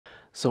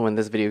So in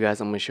this video, guys,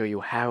 I'm going to show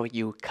you how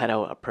you cut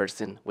out a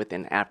person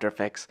within After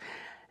Effects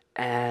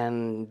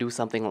and do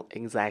something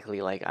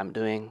exactly like I'm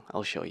doing.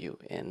 I'll show you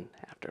in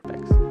After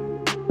Effects.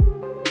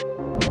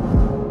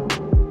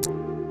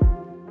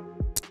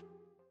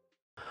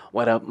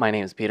 What up, my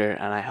name is Peter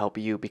and I help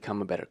you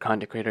become a better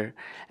content creator.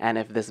 And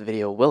if this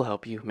video will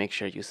help you, make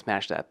sure you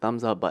smash that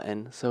thumbs up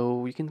button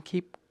so you can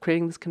keep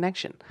creating this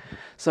connection.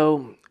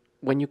 So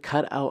when you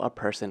cut out a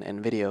person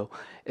in video,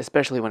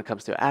 especially when it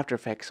comes to After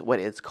Effects, what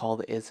it's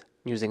called is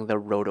using the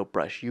roto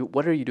brush.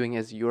 What are you doing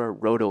is you're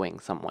rotoing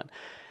someone.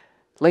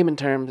 Layman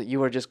terms,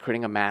 you are just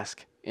creating a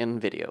mask in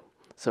video.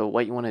 So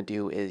what you want to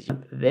do is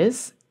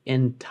this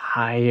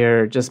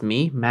entire, just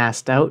me,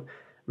 masked out,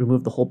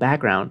 remove the whole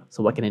background.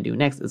 So what can I do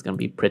next is going to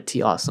be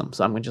pretty awesome.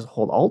 So I'm going to just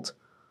hold Alt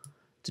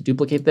to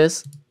duplicate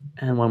this.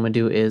 And what I'm going to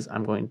do is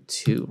I'm going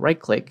to right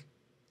click,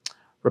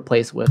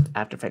 replace with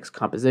After Effects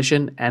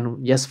composition.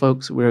 And yes,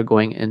 folks, we're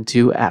going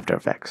into After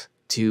Effects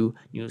to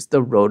use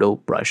the roto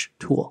brush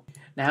tool.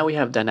 Now we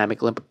have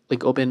dynamic link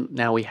open.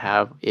 Now we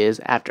have is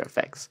After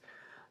Effects.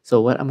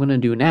 So what I'm going to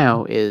do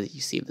now is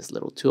you see this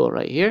little tool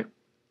right here,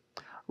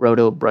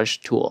 roto brush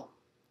tool,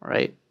 all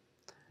right?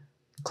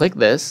 Click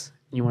this.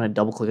 You want to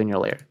double click on your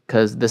layer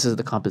because this is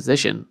the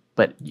composition,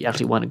 but you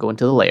actually want to go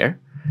into the layer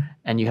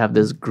and you have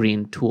this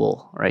green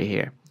tool right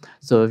here.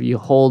 So if you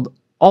hold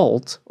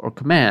Alt or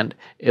Command,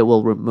 it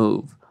will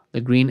remove.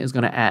 The green is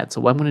going to add.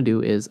 So what I'm going to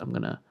do is I'm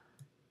going to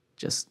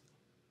just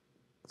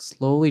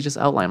slowly just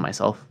outline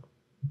myself.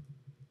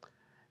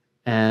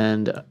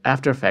 And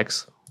After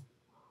Effects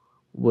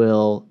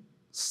will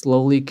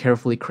slowly,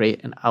 carefully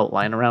create an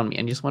outline around me.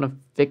 And you just want to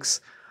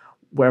fix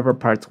wherever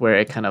parts where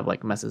it kind of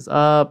like messes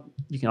up.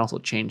 You can also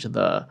change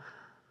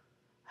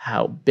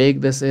how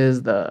big this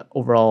is, the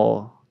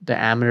overall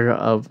diameter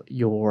of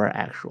your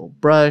actual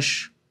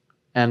brush.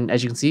 And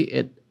as you can see,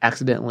 it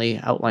accidentally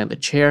outlined the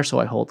chair, so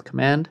I hold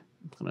Command.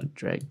 I'm going to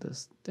drag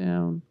this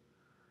down.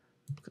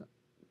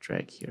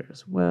 Drag here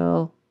as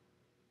well.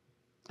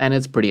 And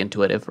it's pretty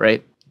intuitive,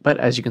 right? But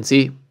as you can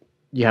see,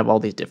 you have all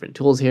these different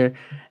tools here.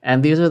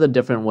 And these are the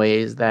different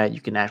ways that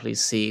you can actually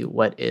see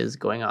what is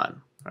going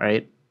on, all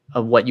right?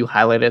 Of what you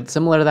highlighted,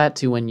 similar to that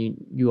to when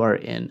you are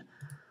in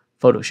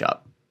Photoshop.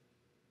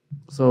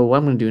 So what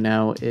I'm going to do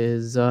now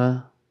is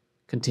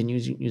continue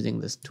using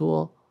this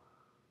tool,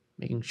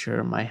 making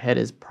sure my head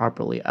is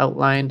properly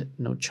outlined,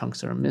 no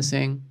chunks are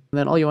missing. And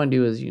then all you want to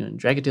do is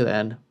drag it to the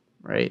end,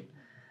 right?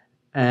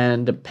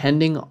 And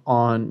depending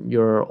on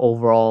your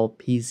overall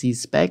PC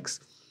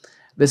specs,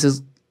 this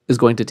is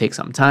going to take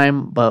some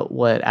time, but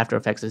what After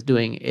Effects is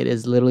doing, it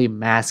is literally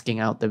masking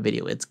out the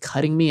video. It's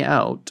cutting me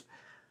out.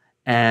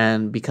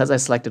 And because I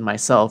selected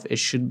myself, it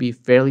should be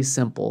fairly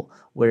simple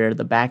where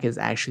the back is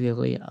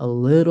actually a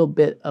little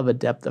bit of a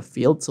depth of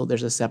field. So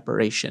there's a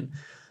separation.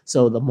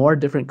 So the more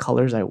different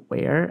colors I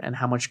wear and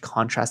how much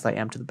contrast I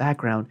am to the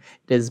background,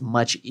 it is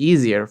much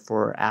easier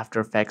for After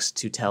Effects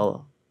to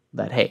tell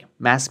that, hey,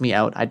 mask me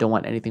out. I don't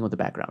want anything with the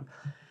background.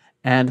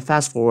 And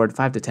fast forward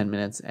 5 to 10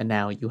 minutes, and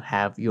now you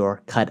have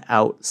your cut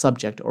out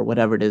subject or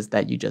whatever it is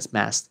that you just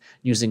masked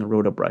using a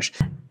roto brush.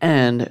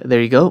 And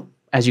there you go.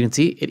 As you can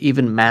see, it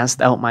even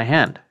masked out my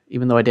hand,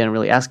 even though I didn't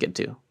really ask it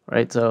to,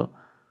 right? So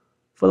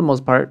for the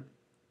most part,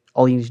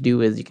 all you need to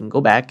do is you can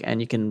go back and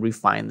you can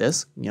refine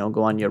this,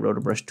 go on your roto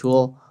brush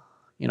tool,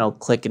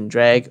 click and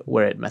drag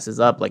where it messes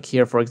up. Like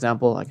here, for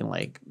example, I can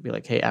be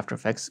like, hey, After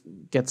Effects,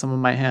 get some of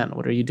my hand.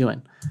 What are you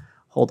doing?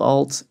 Hold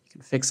Alt, you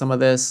can fix some of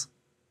this.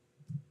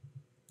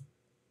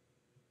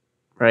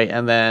 Right,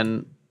 and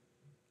then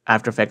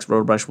After Effects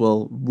roto brush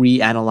will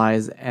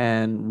reanalyze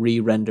and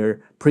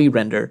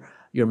pre-render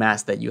your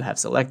mask that you have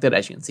selected.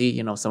 As you can see,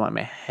 some of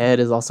my head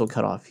is also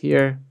cut off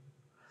here,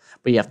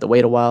 but you have to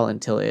wait a while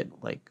until it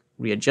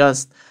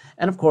readjusts.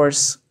 And of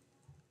course,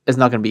 it's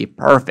not going to be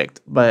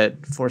perfect,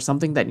 but for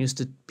something that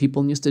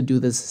people used to do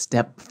this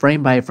step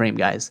frame by frame,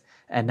 guys,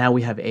 and now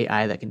we have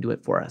AI that can do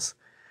it for us.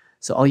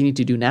 So all you need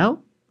to do now,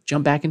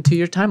 jump back into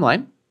your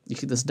timeline. You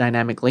see this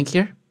dynamic link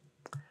here.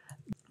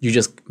 You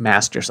just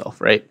masked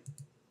yourself, right?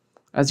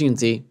 As you can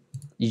see,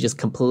 you just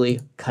completely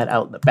cut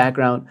out the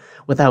background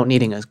without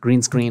needing a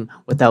green screen,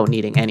 without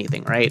needing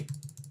anything, right?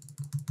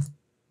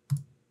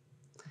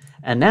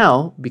 And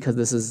now,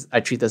 because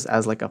I treat this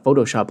as like a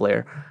Photoshop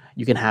layer,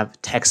 you can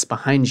have text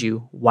behind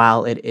you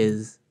while it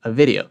is a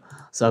video.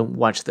 So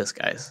watch this,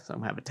 guys. So I'm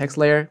gonna have a text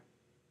layer.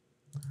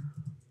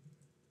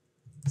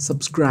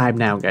 Subscribe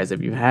now, guys.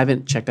 If you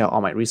haven't checked out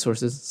all my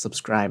resources,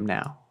 subscribe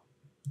now.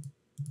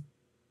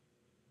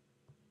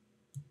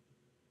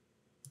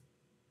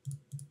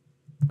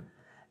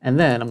 And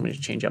then I'm going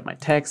to change up my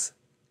text,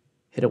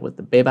 hit it with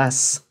the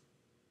bebas.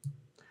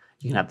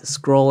 You can have the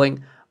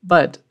scrolling,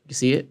 but you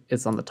see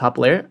it's on the top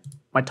layer.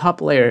 My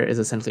top layer is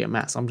essentially a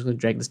mask. So I'm just going to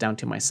drag this down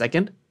to my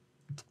second.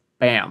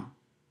 Bam.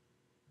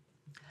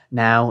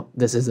 Now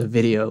this is a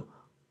video,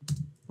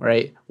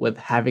 right?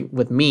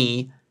 With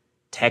me,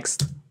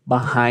 text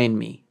behind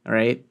me, all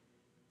right?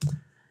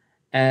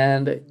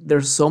 And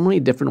there's so many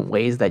different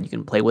ways that you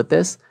can play with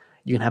this.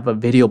 You can have a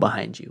video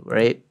behind you,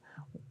 right?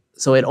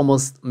 so it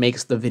almost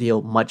makes the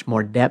video much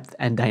more depth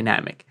and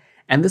dynamic.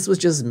 And this was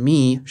just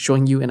me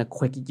showing you in a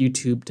quick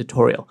YouTube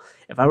tutorial.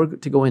 If I were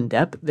to go in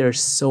depth, there's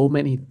so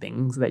many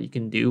things that you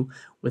can do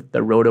with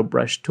the Roto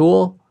Brush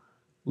tool.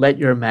 Let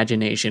your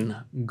imagination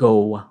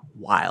go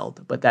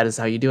wild. But that is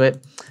how you do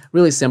it.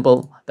 Really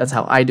simple. That's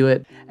how I do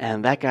it.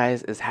 And that,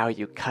 guys, is how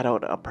you cut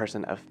out a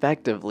person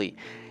effectively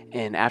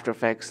in After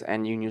Effects,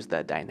 and you can use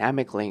the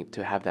dynamic link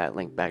to have that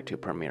link back to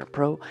Premiere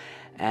Pro.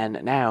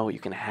 And now you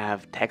can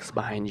have text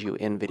behind you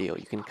in video.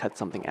 You can cut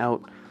something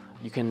out.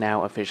 You can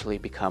now officially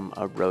become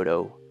a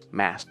Roto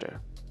master,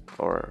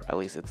 or at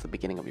least it's the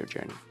beginning of your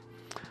journey.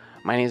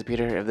 My name is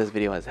Peter. If this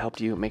video has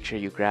helped you, make sure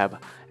you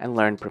grab and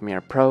learn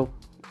Premiere Pro,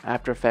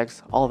 After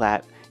Effects, all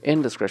that in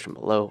the description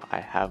below. I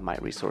have my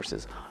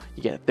resources.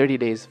 You get 30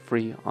 days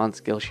free on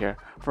Skillshare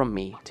from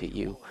me to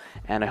you,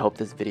 and I hope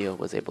this video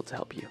was able to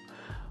help you.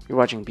 You're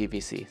watching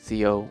PVC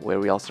CEO, where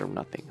we all serve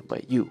nothing,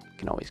 but you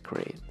can always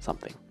create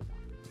something.